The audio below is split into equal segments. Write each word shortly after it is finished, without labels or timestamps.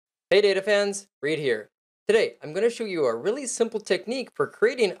Hey data fans, Reed here. Today, I'm going to show you a really simple technique for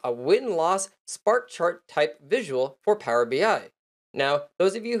creating a win-loss spark chart type visual for Power BI. Now,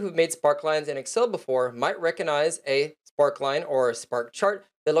 those of you who've made sparklines in Excel before might recognize a sparkline or a spark chart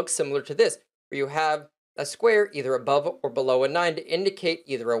that looks similar to this, where you have a square either above or below a 9 to indicate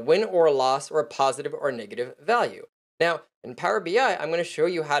either a win or a loss or a positive or negative value. Now, in Power BI, I'm going to show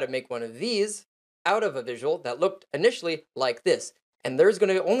you how to make one of these out of a visual that looked initially like this. And there's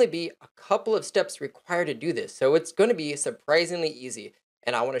going to only be a couple of steps required to do this. So it's going to be surprisingly easy.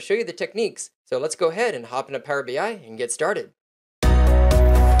 And I want to show you the techniques. So let's go ahead and hop into Power BI and get started.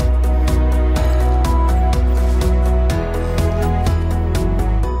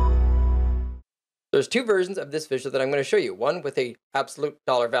 There's two versions of this visual that I'm going to show you. One with a absolute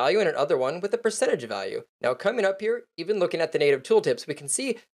dollar value and another one with a percentage value. Now coming up here, even looking at the native tooltips, we can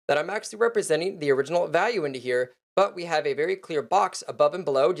see that I'm actually representing the original value into here, but we have a very clear box above and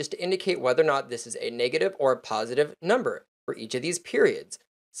below just to indicate whether or not this is a negative or a positive number for each of these periods.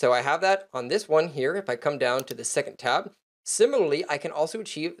 So I have that on this one here. If I come down to the second tab, similarly, I can also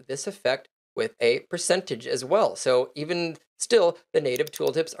achieve this effect with a percentage as well. So even still, the native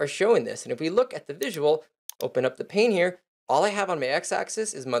tooltips are showing this. And if we look at the visual, open up the pane here, all I have on my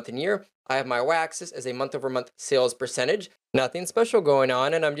x-axis is month and year. I have my y-axis as a month-over-month sales percentage. Nothing special going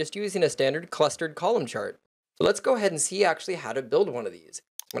on, and I'm just using a standard clustered column chart. So let's go ahead and see actually how to build one of these.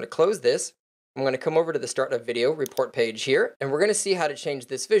 I'm going to close this. I'm going to come over to the start of video report page here, and we're going to see how to change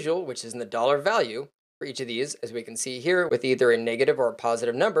this visual, which is in the dollar value for each of these. As we can see here, with either a negative or a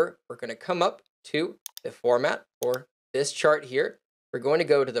positive number, we're going to come up to the format for this chart here. We're going to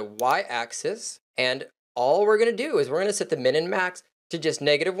go to the y-axis, and all we're going to do is we're going to set the min and max to just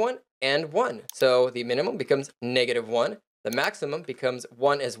 -1 and 1. So the minimum becomes -1. The maximum becomes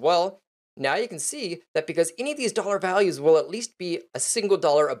 1 as well. Now you can see that because any of these dollar values will at least be a single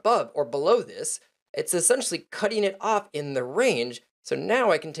dollar above or below this, it's essentially cutting it off in the range. So now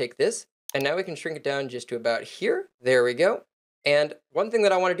I can take this, and now we can shrink it down just to about here. There we go. And one thing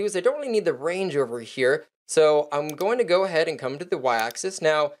that I want to do is I don't really need the range over here. So I'm going to go ahead and come to the y-axis.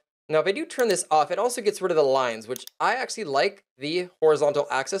 Now if I do turn this off, it also gets rid of the lines, which I actually like the horizontal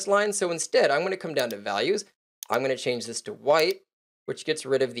axis line. So instead, I'm going to come down to values. I'm going to change this to white, which gets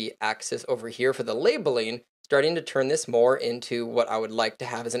rid of the axis over here for the labeling, starting to turn this more into what I would like to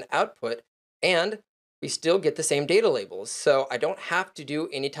have as an output. And we still get the same data labels. So I don't have to do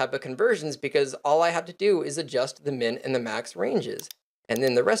any type of conversions because all I have to do is adjust the min and the max ranges. And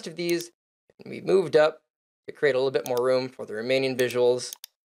then the rest of these, we moved up to create a little bit more room for the remaining visuals.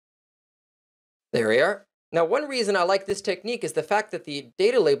 There we are. Now, one reason I like this technique is the fact that the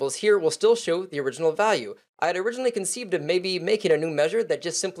data labels here will still show the original value. I had originally conceived of maybe making a new measure that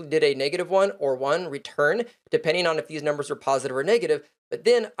just simply did a -1 or 1 return, depending on if these numbers were positive or negative, but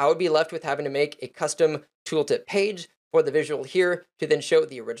then I would be left with having to make a custom tooltip page for the visual here to then show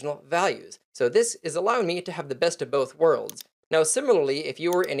the original values. So this is allowing me to have the best of both worlds. Now, similarly, if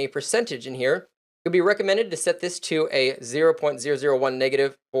you were in a percentage in here, it would be recommended to set this to a 0.001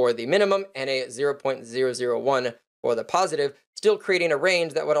 negative for the minimum and a 0.001 for the positive, still creating a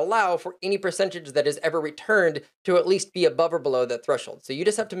range that would allow for any percentage that is ever returned to at least be above or below that threshold. So you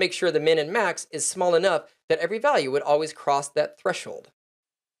just have to make sure the min and max is small enough that every value would always cross that threshold.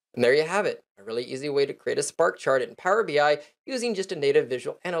 And there you have it, a really easy way to create a spark chart in Power BI using just a native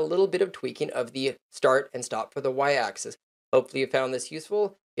visual and a little bit of tweaking of the start and stop for the y-axis. Hopefully you found this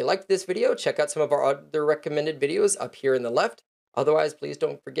useful. If you liked this video, check out some of our other recommended videos up here in the left. Otherwise, please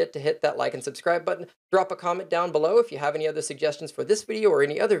don't forget to hit that like and subscribe button. Drop a comment down below if you have any other suggestions for this video or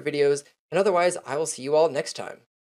any other videos. And otherwise, I will see you all next time.